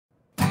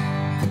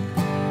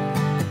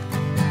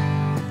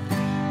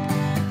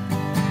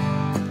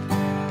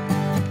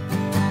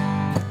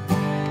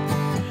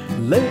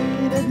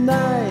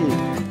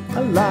night I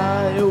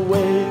lie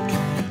awake,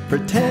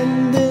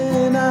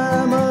 pretending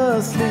I'm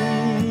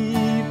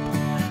asleep.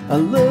 I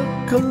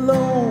look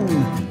alone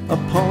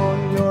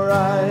upon your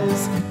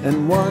eyes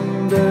and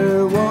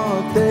wonder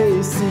what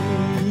they see.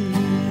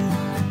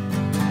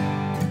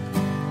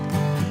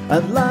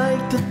 I'd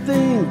like to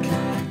think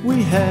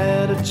we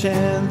had a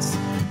chance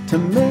to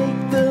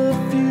make the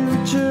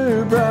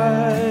future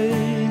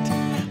bright,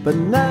 but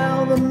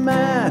now the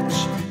match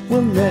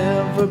will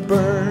never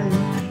burn,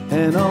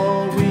 and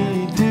all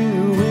we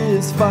do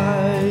is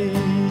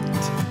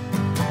fight.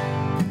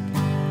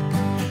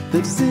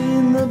 They've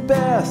seen the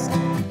best,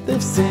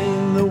 they've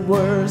seen the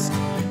worst,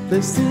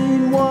 they've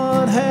seen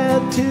what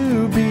had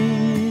to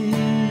be.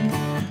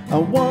 I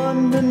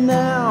wonder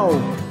now,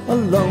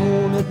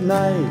 alone at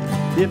night,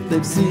 if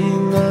they've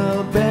seen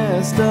the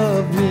best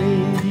of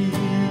me.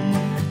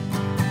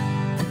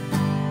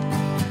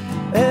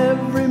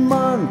 Every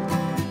month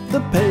the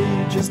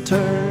pages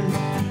turn,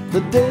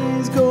 the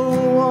days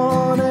go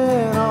on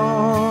and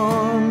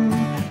on.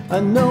 I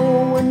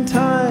know in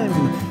time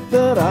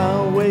that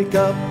I'll wake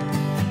up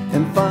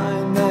and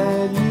find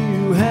that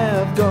you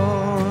have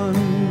gone.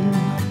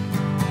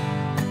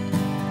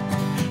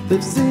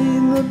 They've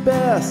seen the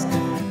best,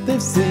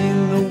 they've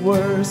seen the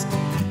worst,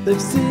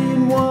 they've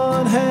seen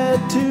what had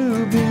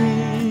to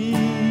be.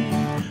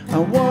 I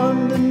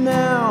wonder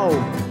now,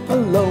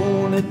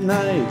 alone at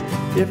night,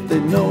 if they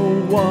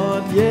know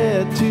what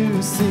yet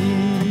to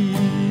see.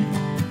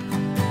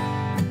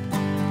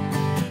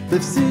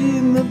 They've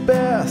seen the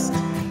best,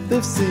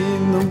 they've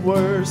seen the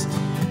worst,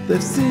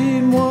 they've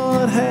seen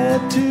what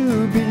had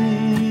to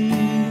be.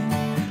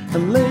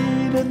 And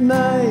late at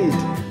night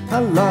I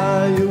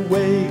lie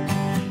awake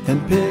and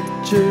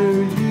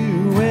picture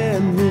you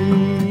and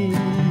me.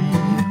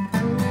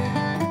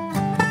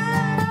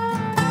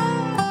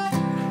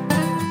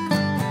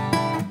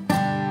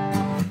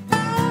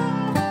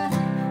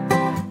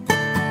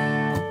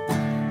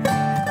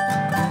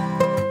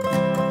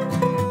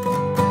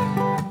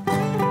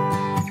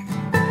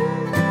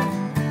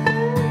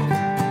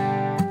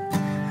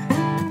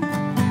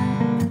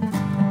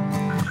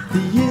 The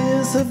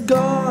years have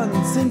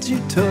gone since you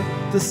took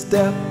the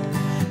step.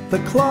 The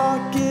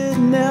clock, it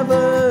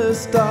never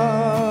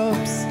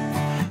stops.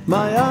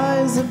 My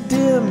eyes have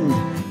dimmed,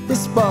 the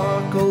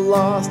sparkle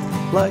lost,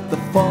 like the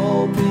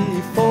fall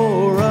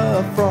before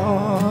a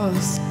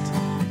frost.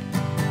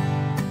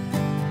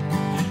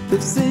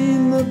 They've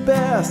seen the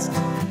best,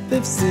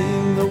 they've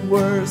seen the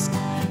worst,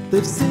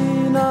 they've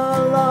seen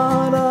a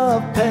lot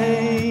of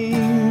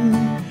pain.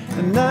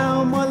 And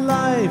now my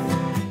life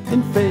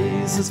in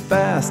phases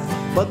fast,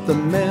 but the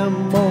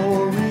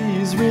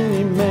memories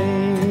remain.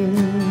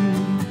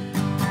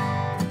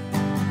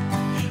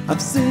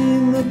 I've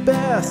seen the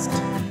best,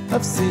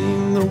 I've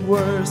seen the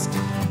worst,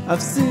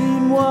 I've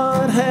seen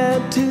what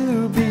had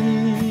to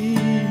be.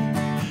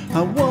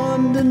 I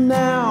wonder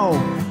now,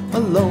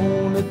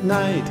 alone at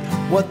night,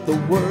 what the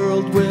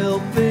world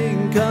will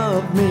think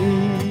of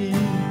me.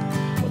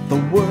 What the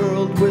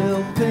world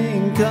will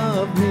think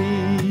of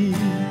me.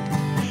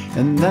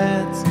 And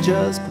that's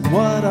just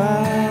what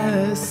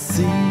I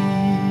see.